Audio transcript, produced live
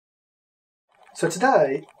So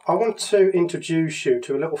today I want to introduce you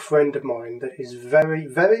to a little friend of mine that is very,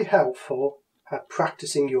 very helpful at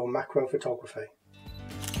practicing your macro photography.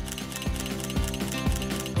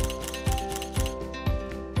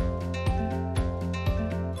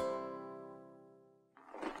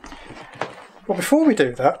 Well, before we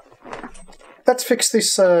do that, let's fix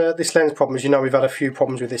this this lens problem. As you know, we've had a few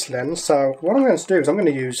problems with this lens. So what I'm going to do is I'm going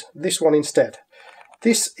to use this one instead.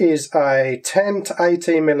 This is a 10 to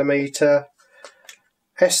 18mm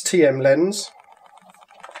STM lens.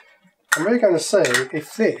 And we're going to see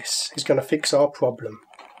if this is going to fix our problem.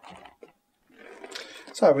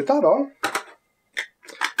 So with that on,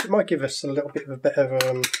 it might give us a little bit of a better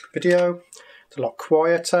video. It's a lot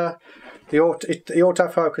quieter. The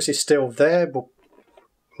autofocus is still there, but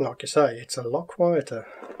like I say, it's a lot quieter.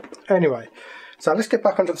 Anyway, so let's get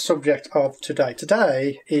back onto the subject of today.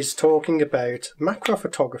 Today is talking about macro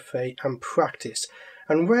photography and practice,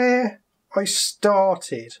 and where I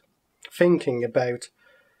started thinking about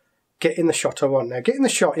getting the shot I want. Now, getting the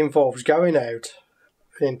shot involves going out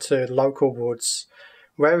into local woods,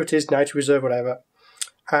 where it is, nature reserve, whatever,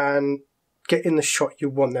 and getting the shot you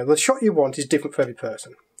want. Now, the shot you want is different for every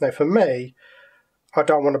person. Now, for me, I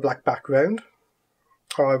don't want a black background.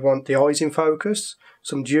 I want the eyes in focus,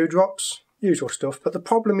 some dewdrops, usual stuff. But the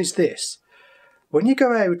problem is this: when you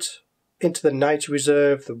go out into the nature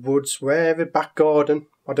reserve, the woods, wherever, back garden,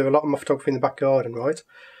 I do a lot of my photography in the back garden, right?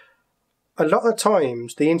 A lot of the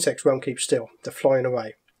times the insects won't keep still, they're flying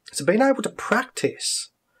away. So being able to practice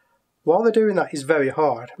while they're doing that is very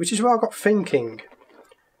hard, which is where I got thinking,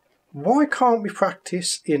 why can't we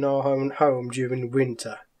practice in our own home during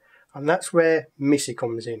winter? And that's where Missy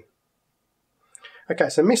comes in. Okay,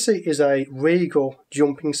 so Missy is a regal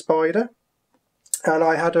jumping spider, and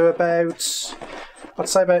I had her about, I'd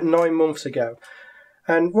say about 9 months ago.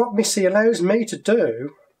 And what Missy allows me to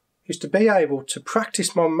do is to be able to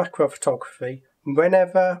practice my macro photography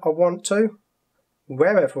whenever I want to,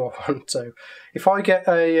 wherever I want to. If I get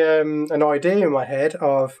an idea in my head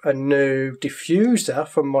of a new diffuser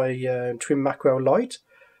for my twin macro light,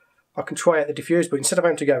 I can try out the diffuser, but instead of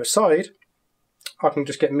having to go aside, I can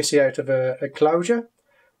just get Missy out of a enclosure,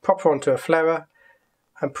 pop her onto a flower,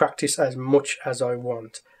 and practice as much as I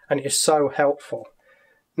want. And it is so helpful.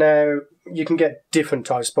 Now, you can get different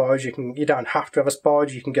types of spiders. You don't have to have a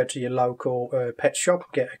spider. You can go to your local pet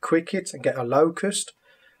shop, get a cricket and get a locust,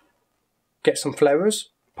 get some flowers,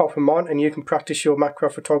 pop them on, and you can practice your macro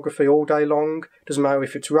photography all day long. Doesn't matter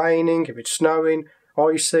if it's raining, if it's snowing,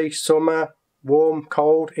 icy, summer, warm,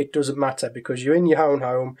 cold, it doesn't matter, because you're in your own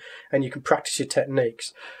home and you can practice your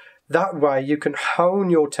techniques. That way you can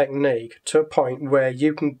hone your technique to a point where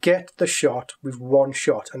you can get the shot with one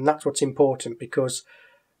shot, and that's what's important, because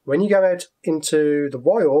when you go out into the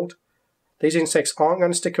wild, these insects aren't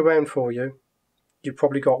going to stick around for you. You've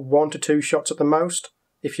probably got 1 to 2 shots at the most,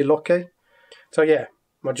 if you're lucky. So yeah,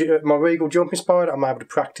 my regal jumping spider, I'm able to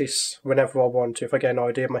practice whenever I want to. If I get an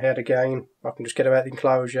idea in my head again, I can just get her out of the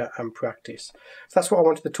enclosure and practice. So that's what I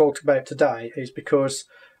wanted to talk about today, is because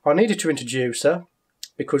I needed to introduce her,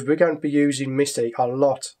 because we're going to be using Missy a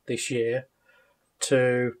lot this year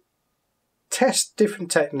to test different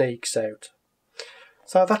techniques out.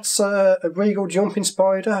 So that's a regal jumping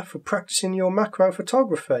spider for practicing your macro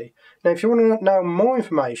photography. Now, if you want to know more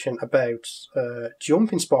information about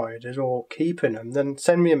jumping spiders or keeping them, then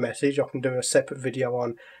send me a message. I can do a separate video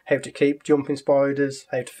on how to keep jumping spiders,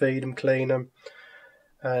 how to feed them, clean them,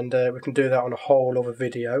 and we can do that on a whole other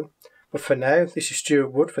video. But for now, this is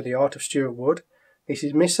Stewart Wood for the Art of Stewart Wood. This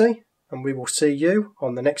is Missy, and we will see you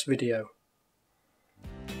on the next video.